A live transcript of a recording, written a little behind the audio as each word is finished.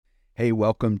Hey,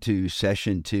 welcome to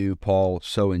session 2. Paul,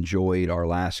 so enjoyed our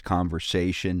last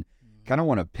conversation. Kind of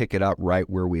want to pick it up right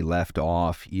where we left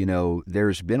off. You know,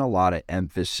 there's been a lot of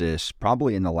emphasis,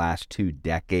 probably in the last 2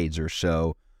 decades or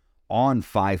so, on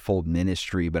fivefold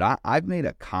ministry, but I've made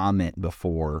a comment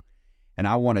before, and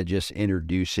I want to just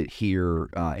introduce it here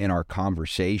in our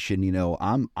conversation. You know,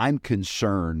 I'm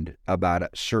concerned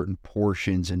about certain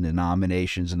portions and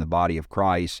denominations in the body of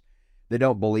Christ that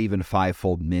don't believe in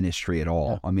fivefold ministry at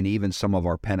all. I mean, even some of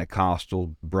our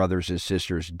Pentecostal brothers and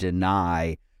sisters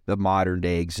deny the modern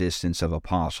day existence of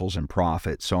apostles and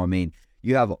prophets. So, I mean,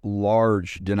 you have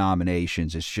large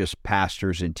denominations. It's just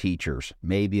pastors and teachers,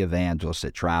 maybe evangelists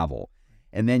that travel.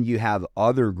 And then you have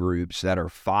other groups that are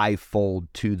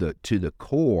fivefold to the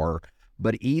core.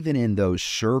 But even in those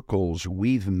circles,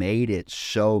 we've made it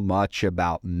so much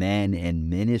about men and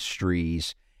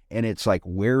ministries. And it's like,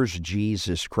 where's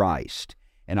Jesus Christ?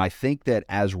 And I think that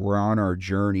as we're on our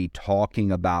journey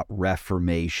talking about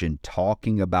Reformation,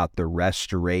 talking about the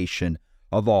restoration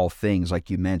of all things, like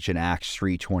you mentioned, Acts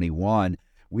 3:21,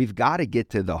 we've got to get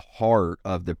to the heart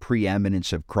of the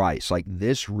preeminence of Christ. Like,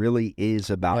 this really is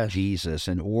about Jesus.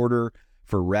 In order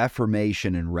for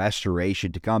Reformation and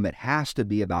restoration to come, it has to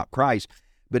be about Christ.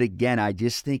 But again, I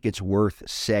just think it's worth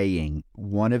saying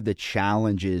one of the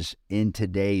challenges in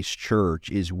today's church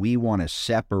is we want to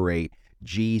separate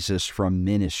Jesus from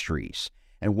ministries.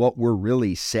 And what we're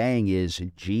really saying is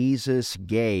Jesus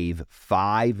gave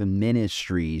 5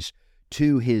 ministries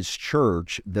to his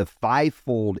church. The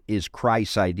fivefold is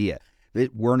Christ's idea.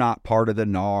 That we're not part of the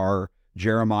NAR.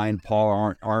 Jeremiah and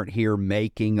Paul aren't here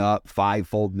making up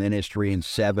fivefold ministry and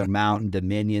 7 mountain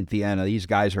dominion. These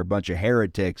guys are a bunch of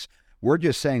heretics. We're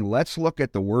just saying, let's look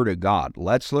at the Word of God.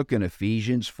 Let's look in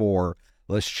Ephesians 4.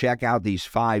 Let's check out these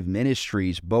 5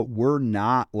 ministries, but we're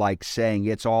not like saying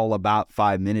it's all about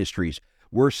 5 ministries.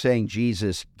 We're saying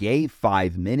Jesus gave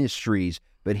 5 ministries,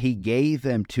 but he gave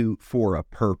them for a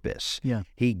purpose. Yeah.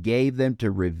 He gave them to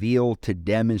reveal, to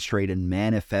demonstrate, and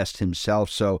manifest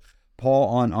himself. So, Paul,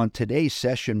 on today's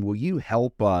session, will you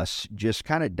help us just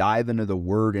kind of dive into the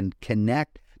Word and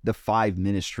connect the 5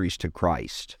 ministries to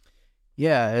Christ?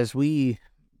 Yeah, as we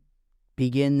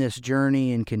begin this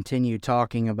journey and continue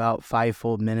talking about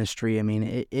fivefold ministry, I mean,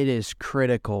 it is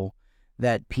critical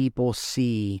that people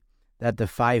see that the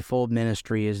fivefold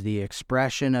ministry is the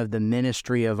expression of the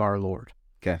ministry of our Lord.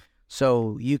 Okay.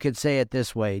 So you could say it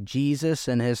this way: Jesus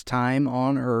and his time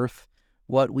on earth,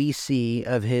 what we see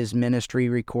of his ministry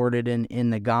recorded in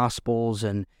the Gospels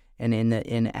and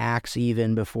in Acts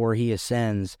even before he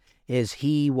ascends, is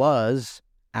he was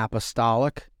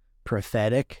apostolic,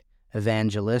 prophetic,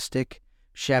 evangelistic,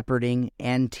 shepherding,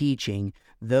 and teaching,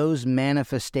 those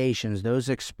manifestations, those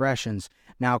expressions.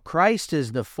 Now, Christ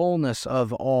is the fullness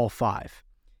of all 5.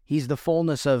 He's the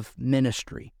fullness of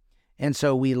ministry. And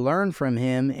so we learn from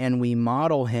him and we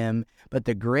model him, but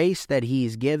the grace that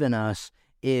he's given us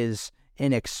is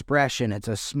an expression. It's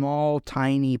a small,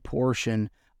 tiny portion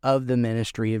of the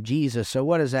ministry of Jesus. So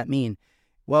what does that mean?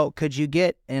 Well, could you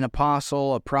get an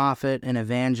apostle, a prophet, an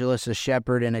evangelist, a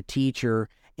shepherd, and a teacher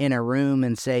in a room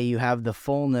and say you have the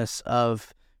fullness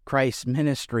of Christ's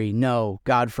ministry? No,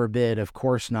 God forbid, of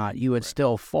course not. You would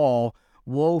still fall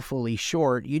woefully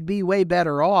short. You'd be way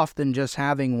better off than just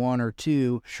having 1 or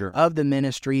 2 of the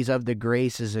ministries of the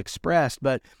graces expressed.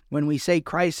 But when we say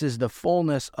Christ is the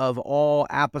fullness of all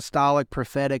apostolic,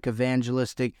 prophetic,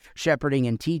 evangelistic, shepherding,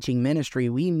 and teaching ministry,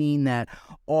 we mean that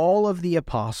all of the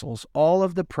apostles, all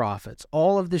of the prophets,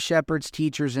 all of the shepherds,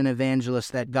 teachers, and evangelists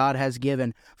that God has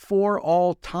given for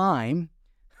all time,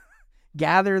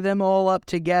 gather them all up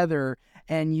together,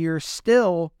 and you're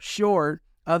still short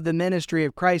of the ministry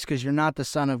of Christ because you're not the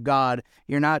Son of God.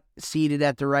 You're not seated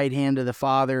at the right hand of the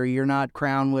Father. You're not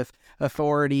crowned with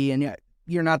authority, and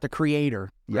you're not the creator,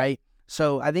 right?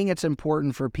 So I think it's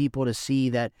important for people to see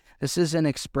that this is an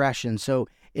expression. So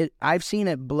I've seen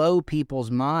it blow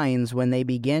people's minds when they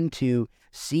begin to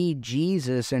see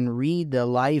Jesus and read the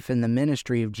life and the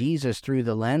ministry of Jesus through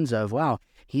the lens of, wow,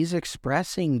 he's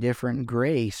expressing different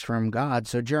grace from God.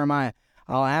 So Jeremiah,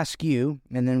 I'll ask you,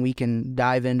 and then we can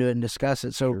dive into it and discuss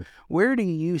it. So where do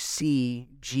you see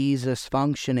Jesus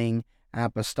functioning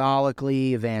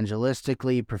apostolically,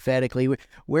 evangelistically, prophetically?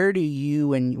 Where do you,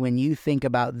 when you think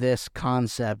about this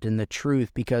concept and the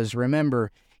truth, because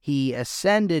remember, he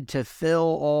ascended to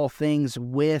fill all things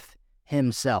with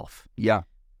himself. Yeah.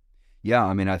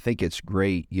 I mean, I think it's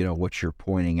great, what you're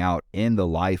pointing out in the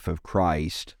life of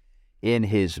Christ. In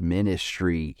his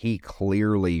ministry, he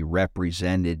clearly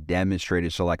represented,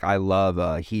 demonstrated. So like I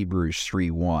love Hebrews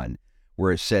 3:1,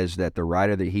 where it says that the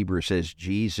writer of the Hebrews says,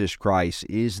 Jesus Christ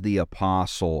is the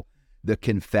apostle the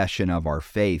confession of our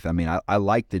faith. I mean, I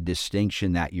like the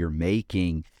distinction that you're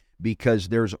making, because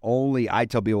I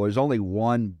tell people there's only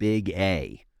one big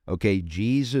A. Okay,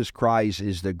 Jesus Christ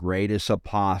is the greatest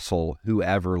apostle who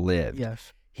ever lived.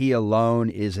 Yes. He alone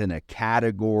is in a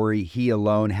category. He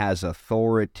alone has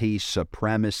authority,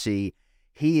 supremacy.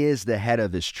 He is the head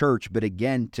of his church. But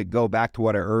again, to go back to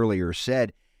what I earlier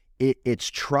said, it's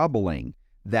troubling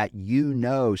that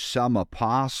some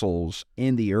apostles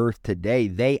in the earth today,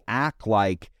 they act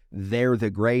like they're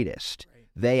the greatest. Right.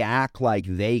 They act like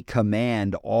they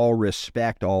command all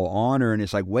respect, all honor. And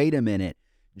it's like, wait a minute.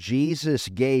 Jesus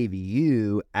gave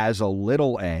you as a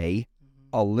little a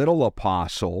little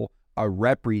apostle, a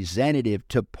representative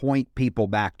to point people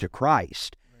back to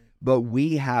Christ. Right. But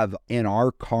we have, in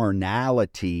our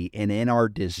carnality and in our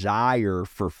desire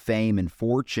for fame and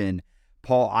fortune,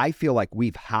 Paul, I feel like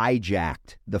we've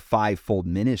hijacked the fivefold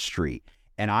ministry.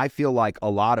 And I feel like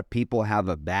a lot of people have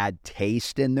a bad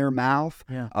taste in their mouth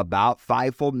about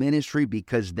fivefold ministry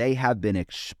because they have been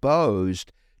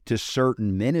exposed to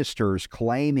certain ministers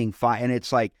claiming and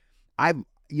it's like, and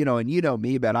you know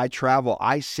me, but I travel,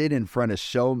 I sit in front of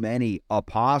so many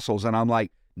apostles and I'm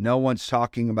like, no one's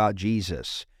talking about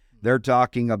Jesus. They're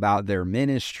talking about their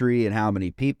ministry and how many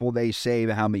people they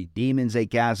save, how many demons they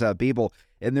cast out of people.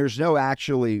 And there's no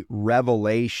actually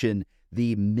revelation,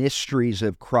 the mysteries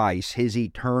of Christ, his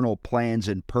eternal plans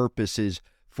and purposes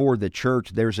for the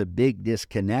church. There's a big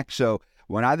disconnect. So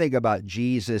when I think about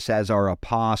Jesus as our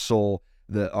apostle,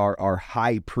 our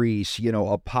high priest,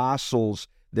 apostles,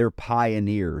 they're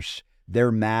pioneers,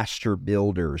 they're master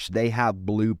builders, they have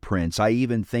blueprints. I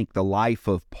even think the life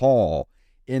of Paul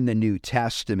in the New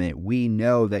Testament, we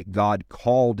know that God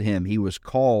called him. He was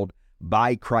called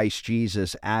by Christ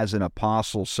Jesus as an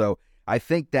apostle. So I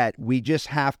think that we just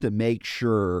have to make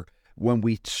sure when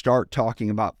we start talking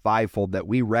about fivefold that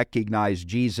we recognize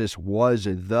Jesus was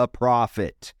the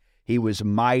prophet. He was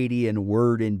mighty in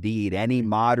word and deed. Any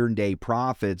modern day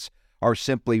prophets are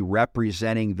simply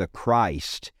representing the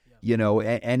Christ.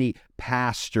 Any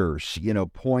pastors,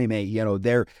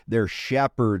 they're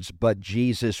shepherds, but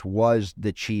Jesus was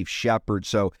the chief shepherd.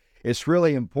 So it's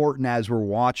really important as we're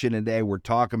watching today, we're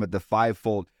talking about the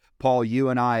fivefold. Paul, you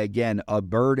and I, again, a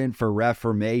burden for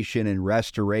reformation and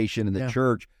restoration in the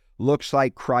church looks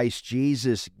like Christ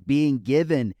Jesus being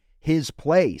given his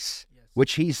place,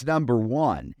 which he's number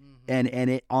one. And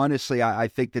it honestly, I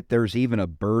think that there's even a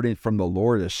burden from the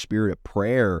Lord, a spirit of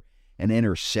prayer and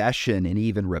intercession and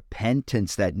even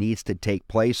repentance that needs to take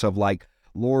place of like,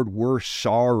 Lord, we're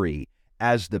sorry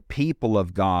as the people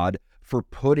of God for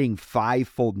putting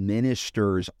fivefold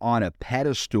ministers on a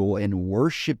pedestal and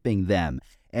worshiping them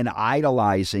and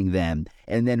idolizing them.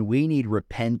 And then we need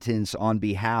repentance on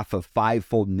behalf of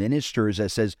fivefold ministers that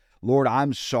says, Lord,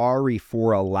 I'm sorry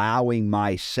for allowing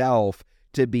myself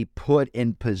to be put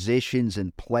in positions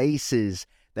and places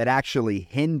that actually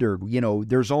hindered.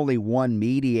 There's only one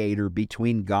mediator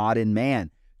between God and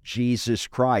man, Jesus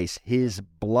Christ. His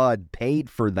blood paid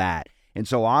for that. And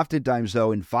so oftentimes,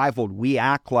 though, in fivefold, we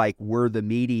act like we're the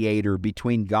mediator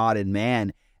between God and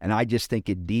man, and I just think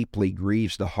it deeply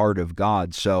grieves the heart of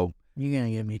God. So you're going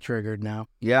to get me triggered now.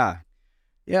 Yeah.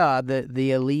 Yeah, the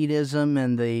elitism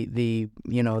and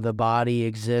the body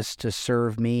exists to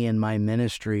serve me and my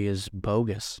ministry is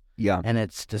bogus. Yeah. And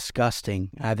it's disgusting.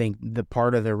 I think the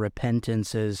part of the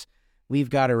repentance is we've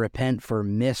got to repent for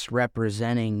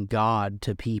misrepresenting God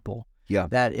to people. Yeah.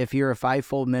 That if you're a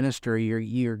fivefold minister,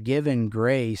 you're given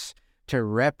grace to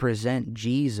represent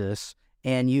Jesus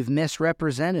and you've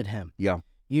misrepresented him. Yeah.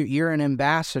 You're an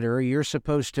ambassador. You're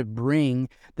supposed to bring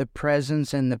the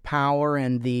presence and the power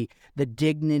and the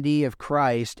dignity of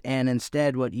Christ, and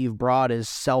instead what you've brought is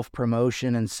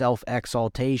self-promotion and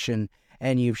self-exaltation,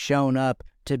 and you've shown up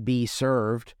to be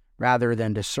served rather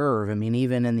than to serve. I mean,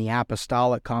 even in the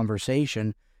apostolic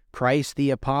conversation, Christ the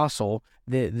apostle,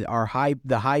 the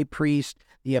high priest,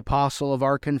 the apostle of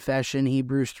our confession,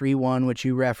 Hebrews 3:1, which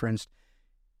you referenced,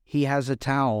 he has a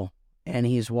towel and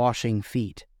he's washing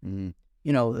feet. Mm-hmm.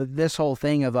 This whole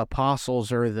thing of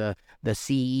apostles are the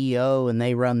CEO and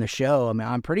they run the show. I mean,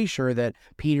 I'm pretty sure that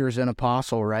Peter's an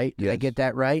apostle, right? Did I get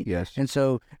that right? Yes. And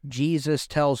so Jesus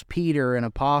tells Peter, an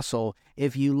apostle,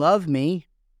 if you love me,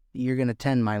 you're going to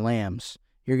tend my lambs.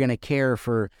 You're going to care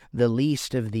for the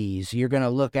least of these. You're going to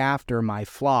look after my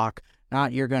flock.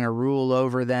 Not you're going to rule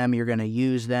over them. You're going to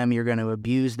use them. You're going to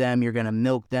abuse them. You're going to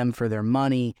milk them for their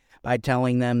money by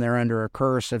telling them they're under a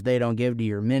curse if they don't give to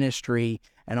your ministry.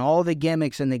 And all the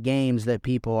gimmicks and the games that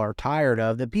people are tired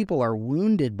of, that people are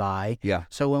wounded by. Yeah.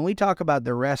 So when we talk about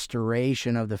the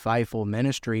restoration of the fivefold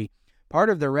ministry, part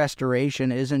of the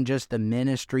restoration isn't just the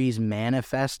ministries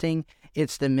manifesting,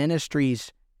 it's the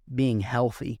ministries being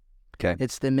healthy. Okay.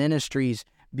 It's the ministries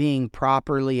being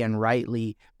properly and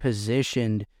rightly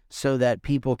positioned so that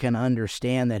people can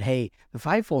understand that, hey, the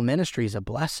fivefold ministry is a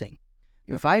blessing.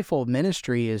 The fivefold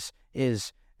ministry is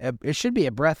it should be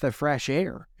a breath of fresh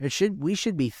air. We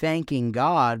should be thanking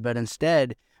God, but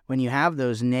instead, when you have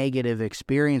those negative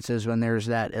experiences, when there's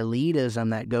that elitism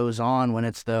that goes on, when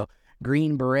it's the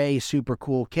Green Beret super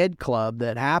cool kid club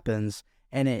that happens,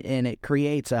 and it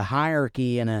creates a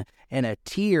hierarchy and a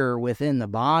tier within the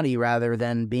body rather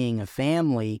than being a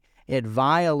family, it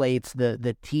violates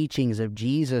the teachings of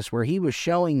Jesus, where he was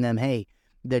showing them, hey,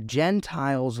 the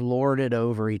Gentiles lord it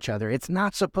over each other. It's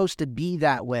not supposed to be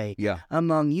that way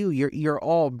among you. You're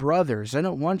all brothers. I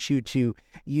don't want you to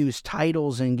use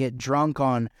titles and get drunk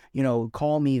on,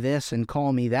 call me this and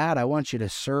call me that. I want you to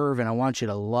serve, and I want you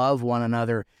to love one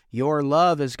another. Your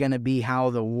love is going to be how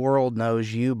the world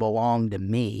knows you belong to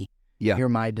me. Yeah. You're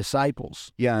my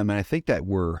disciples. Yeah, I mean, I think that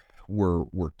we're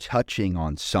touching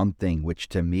on something which,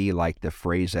 to me, like the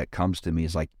phrase that comes to me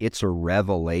is like, it's a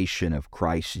revelation of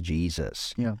Christ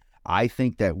Jesus. Yeah. I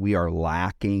think that we are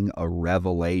lacking a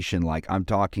revelation, like I'm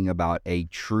talking about a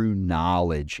true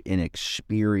knowledge and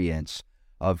experience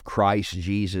of Christ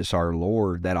Jesus our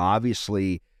Lord, that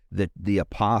obviously the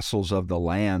apostles of the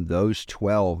Lamb, those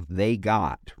 12, they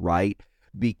got, right?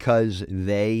 Because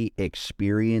they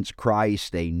experienced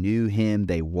Christ, they knew him,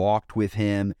 they walked with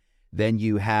him. Then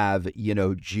you have,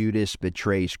 Judas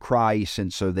betrays Christ,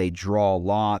 and so they draw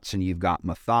lots, and you've got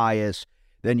Matthias.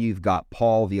 Then you've got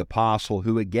Paul the apostle,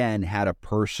 who again had a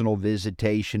personal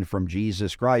visitation from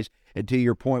Jesus Christ. And to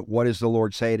your point, what does the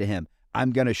Lord say to him?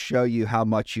 I'm going to show you how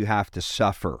much you have to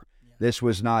suffer. Yeah. This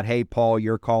was not, hey, Paul,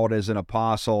 you're called as an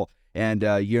apostle, and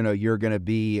you're going to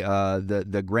be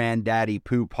the granddaddy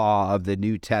poopah of the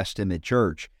New Testament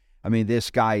church. I mean,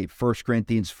 this guy, 1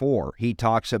 Corinthians 4, he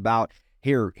talks about,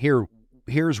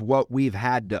 here's what we've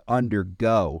had to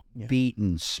undergo,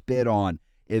 beaten, spit on,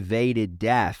 evaded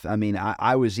death. I mean,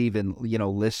 I was even,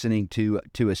 listening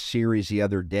to a series the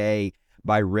other day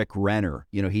by Rick Renner.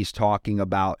 He's talking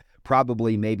about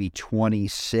probably maybe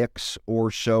 26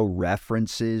 or so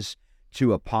references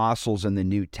to apostles in the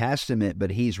New Testament,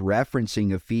 but he's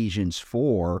referencing Ephesians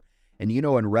 4. And,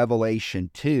 in Revelation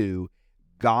 2,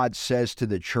 God says to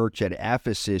the church at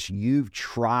Ephesus, you've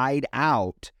tried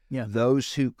out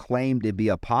those who claim to be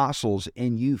apostles,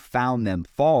 and you found them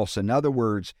false. In other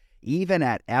words, even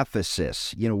at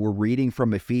Ephesus, we're reading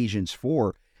from Ephesians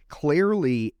 4,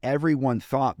 clearly everyone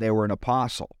thought they were an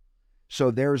apostle. So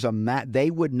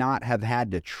they would not have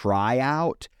had to try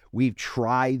out. We've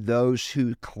tried those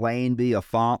who claim to be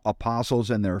apostles,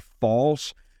 and they're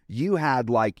false. You had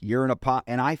you're an apostle,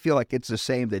 and I feel like it's the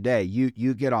same today.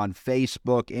 You get on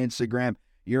Facebook, Instagram,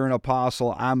 you're an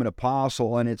apostle, I'm an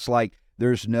apostle, and it's like,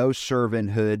 there's no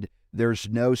servanthood, there's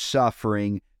no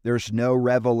suffering, there's no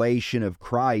revelation of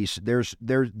Christ. There's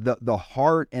the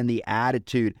heart and the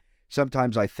attitude.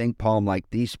 Sometimes I think, Paul, I'm like,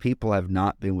 these people have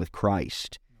not been with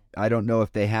Christ. I don't know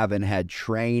if they haven't had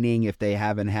training, if they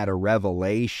haven't had a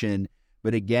revelation,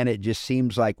 but again, it just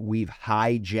seems like we've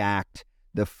hijacked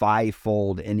the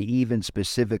fivefold and even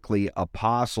specifically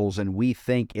apostles, and we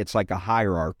think it's like a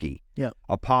hierarchy. Yeah.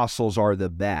 Apostles are the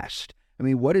best. I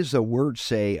mean, what does the word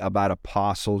say about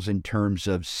apostles in terms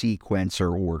of sequence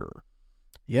or order?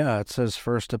 Yeah, it says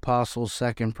first apostles,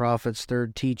 second prophets,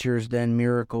 third teachers, then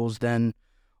miracles, then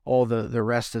all the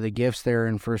rest of the gifts there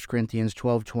in 1 Corinthians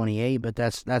 12:28. But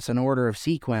that's an order of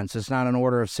sequence. It's not an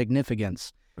order of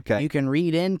significance. Okay. You can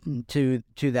read into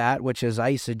that, which is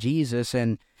eisegesis,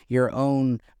 and your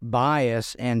own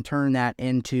bias, and turn that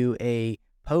into a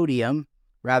podium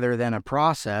rather than a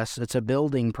process. It's a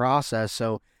building process.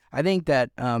 So I think that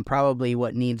probably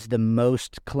what needs the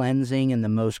most cleansing and the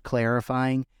most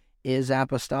clarifying is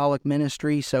apostolic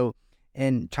ministry. So,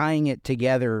 and tying it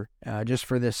together, just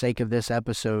for the sake of this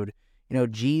episode,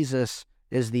 Jesus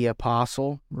is the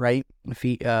apostle, right?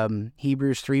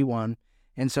 Hebrews 3:1.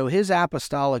 And so his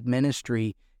apostolic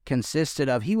ministry consisted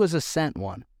of, he was a sent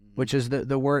one, which is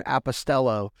the word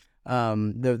apostello,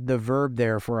 the verb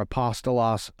there for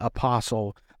apostolos,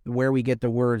 apostle, where we get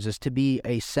the words is to be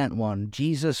a sent one.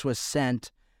 Jesus was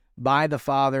sent by the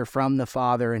Father, from the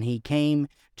Father, and he came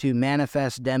to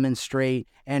manifest, demonstrate,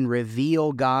 and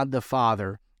reveal God the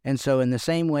Father. And so in the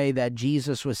same way that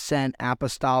Jesus was sent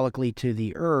apostolically to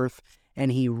the earth,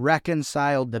 and he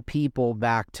reconciled the people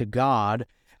back to God,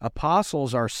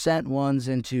 apostles are sent ones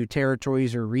into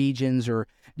territories or regions or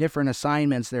different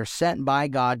assignments. They're sent by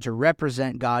God to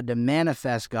represent God, to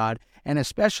manifest God, and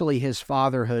especially his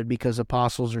fatherhood, because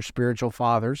apostles are spiritual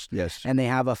fathers. Yes. And they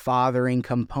have a fathering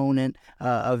component,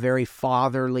 a very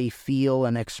fatherly feel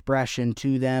and expression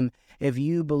to them. If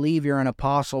you believe you're an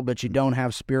apostle, but you don't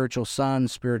have spiritual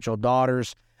sons, spiritual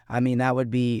daughters, I mean, that would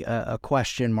be a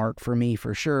question mark for me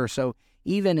for sure. So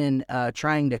even in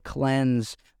trying to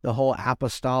cleanse the whole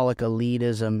apostolic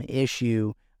elitism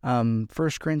issue, 1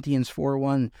 Corinthians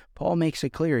 4:1, Paul makes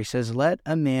it clear. He says, let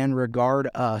a man regard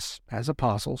us as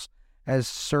apostles, as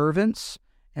servants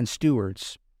and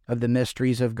stewards of the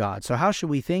mysteries of God. So how should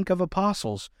we think of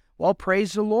apostles? Well,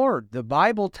 praise the Lord. The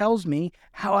Bible tells me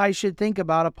how I should think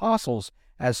about apostles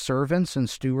as servants and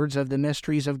stewards of the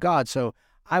mysteries of God. So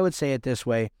I would say it this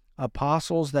way: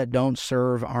 apostles that don't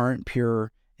serve aren't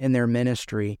pure in their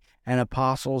ministry, and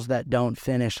apostles that don't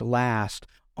finish last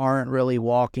aren't really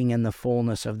walking in the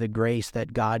fullness of the grace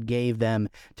that God gave them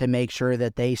to make sure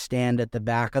that they stand at the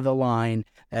back of the line,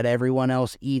 that everyone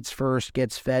else eats first,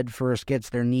 gets fed first, gets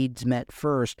their needs met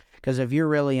first. Because if you're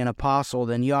really an apostle,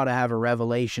 then you ought to have a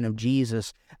revelation of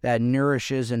Jesus that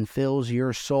nourishes and fills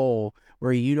your soul,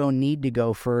 where you don't need to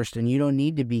go first and you don't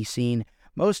need to be seen.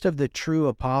 Most of the true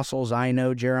apostles I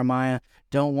know, Jeremiah,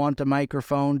 don't want the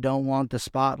microphone, don't want the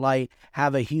spotlight,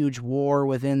 have a huge war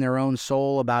within their own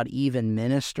soul about even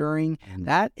ministering.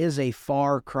 That is a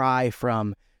far cry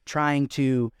from trying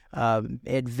to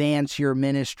advance your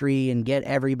ministry and get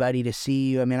everybody to see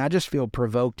you. I mean, I just feel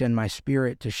provoked in my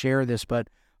spirit to share this, but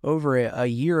over a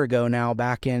year ago now,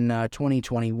 back in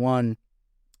 2021,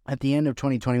 at the end of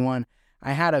 2021,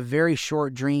 I had a very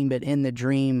short dream, but in the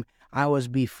dream, I was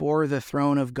before the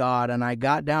throne of God, and I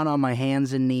got down on my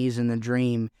hands and knees in the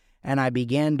dream, and I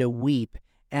began to weep.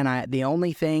 And the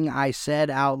only thing I said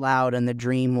out loud in the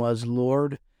dream was,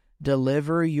 Lord,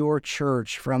 deliver your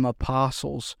church from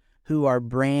apostles who are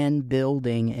brand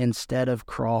building instead of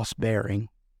cross bearing.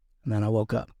 And then I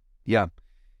woke up. Yeah.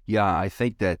 I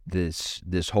think that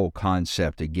this whole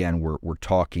concept, again, we're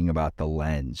talking about the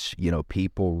lens. You know,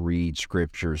 people read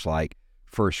scriptures like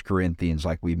 1 Corinthians,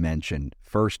 like we mentioned,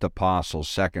 first apostles,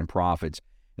 second prophets,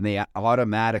 and they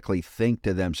automatically think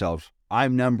to themselves,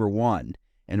 I'm number one.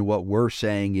 And what we're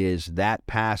saying is that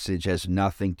passage has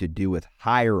nothing to do with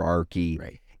hierarchy.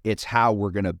 Right. It's how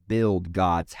we're going to build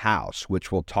God's house,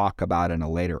 which we'll talk about in a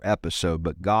later episode.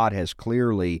 But God has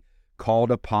clearly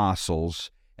called apostles,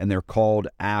 and they're called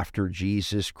after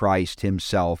Jesus Christ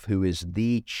himself, who is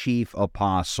the chief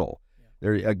apostle.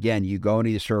 There, again, you go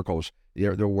into these circles,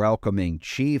 they're welcoming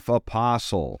chief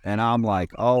apostle, and I'm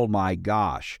like, oh my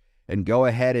gosh! And go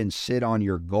ahead and sit on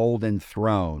your golden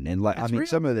throne. And Real.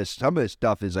 Some of this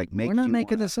stuff is like We're not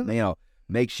making this up.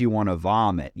 Makes you want to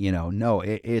vomit. No,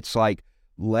 it's like,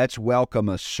 let's welcome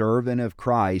a servant of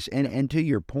Christ. And to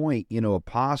your point,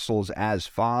 apostles as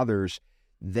fathers,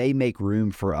 they make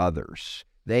room for others.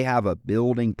 They have a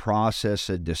building process,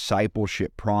 a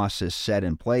discipleship process set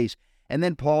in place. And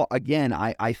then Paul, again,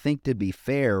 I think, to be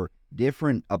fair,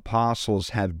 different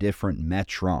apostles have different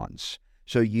metrons.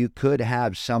 So you could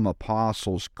have some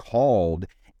apostles called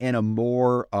in a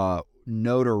more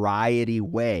notoriety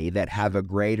way that have a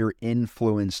greater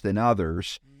influence than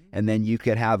others. And then you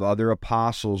could have other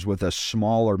apostles with a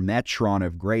smaller metron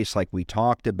of grace, like we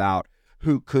talked about,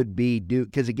 who could be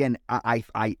because again,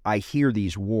 I hear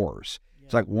these wars. Yeah.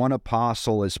 It's like one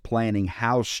apostle is planning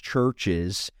house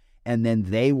churches, and then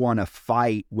they want to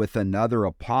fight with another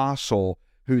apostle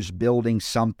who's building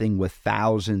something with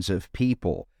thousands of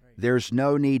people. Right. There's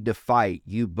no need to fight.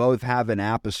 You both have an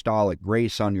apostolic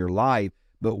grace on your life,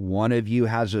 but one of you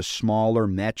has a smaller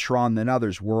metron than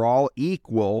others. We're all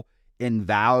equal in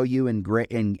value and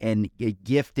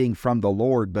gifting from the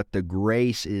Lord, but the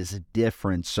grace is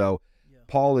different. So,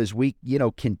 Paul, as we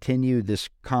continue this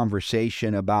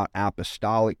conversation about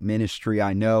apostolic ministry,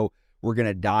 I know we're going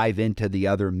to dive into the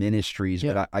other ministries,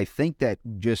 but I think that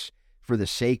just for the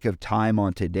sake of time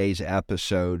on today's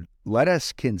episode, let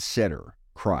us consider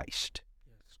Christ,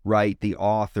 right? The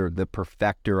author, the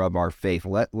perfecter of our faith.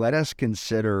 Let us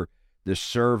consider the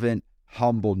servant,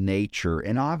 humble nature.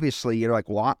 And obviously, you're like,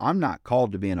 well, I'm not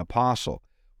called to be an apostle.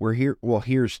 We're here. Well,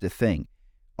 here's the thing.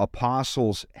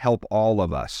 Apostles help all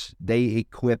of us. They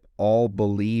equip all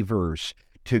believers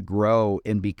to grow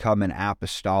and become an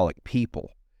apostolic people.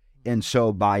 And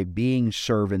so by being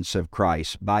servants of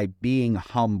Christ, by being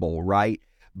humble, right?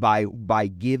 By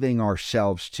giving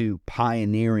ourselves to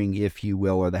pioneering, if you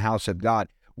will, or the house of God,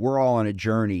 we're all on a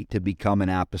journey to become an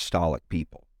apostolic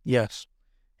people. Yes.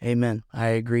 Amen. I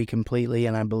agree completely,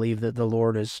 and I believe that the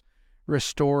Lord is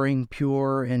restoring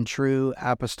pure and true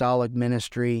apostolic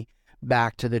ministry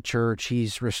back to the church.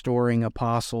 He's restoring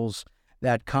apostles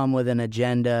that come with an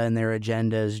agenda, and their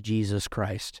agenda is Jesus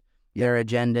Christ. Their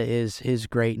agenda is his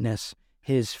greatness,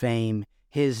 his fame,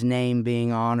 his name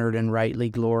being honored and rightly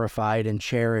glorified and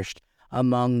cherished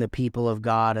among the people of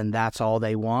God, and that's all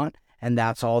they want, and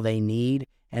that's all they need.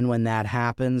 And when that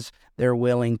happens, they're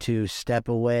willing to step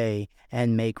away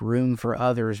and make room for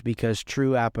others, because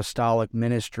true apostolic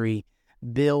ministry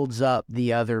builds up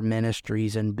the other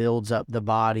ministries and builds up the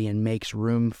body and makes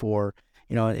room for,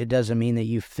 it doesn't mean that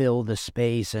you fill the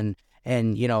space and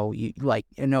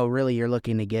really you're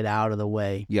looking to get out of the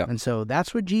way. Yeah. And so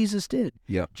that's what Jesus did.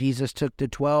 Yeah. Jesus took the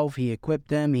 12, he equipped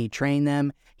them, he trained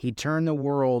them, he turned the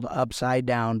world upside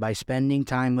down by spending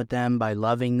time with them, by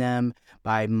loving them,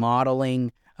 by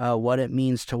modeling what it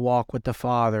means to walk with the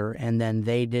Father, and then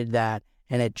they did that,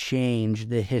 and it changed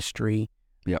the history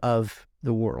of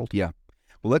the world. Yeah.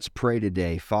 Well, let's pray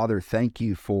today. Father, thank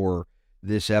you for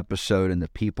this episode and the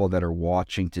people that are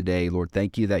watching today. Lord,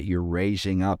 thank you that you're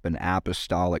raising up an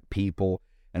apostolic people.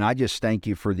 And I just thank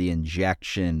you for the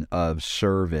injection of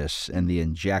service and the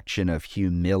injection of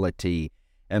humility.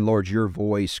 And Lord, your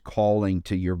voice calling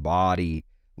to your body,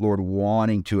 Lord,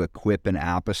 wanting to equip an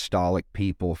apostolic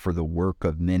people for the work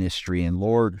of ministry. And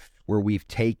Lord, where we've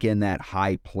taken that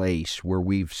high place, where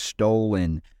we've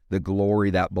stolen the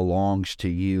glory that belongs to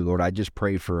you, Lord, I just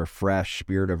pray for a fresh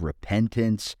spirit of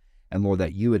repentance. And Lord,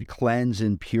 that you would cleanse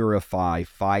and purify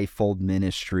fivefold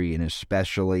ministry, and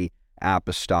especially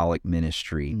apostolic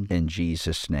ministry, in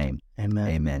Jesus' name. Amen.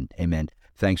 Amen. Amen.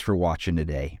 Thanks for watching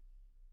today.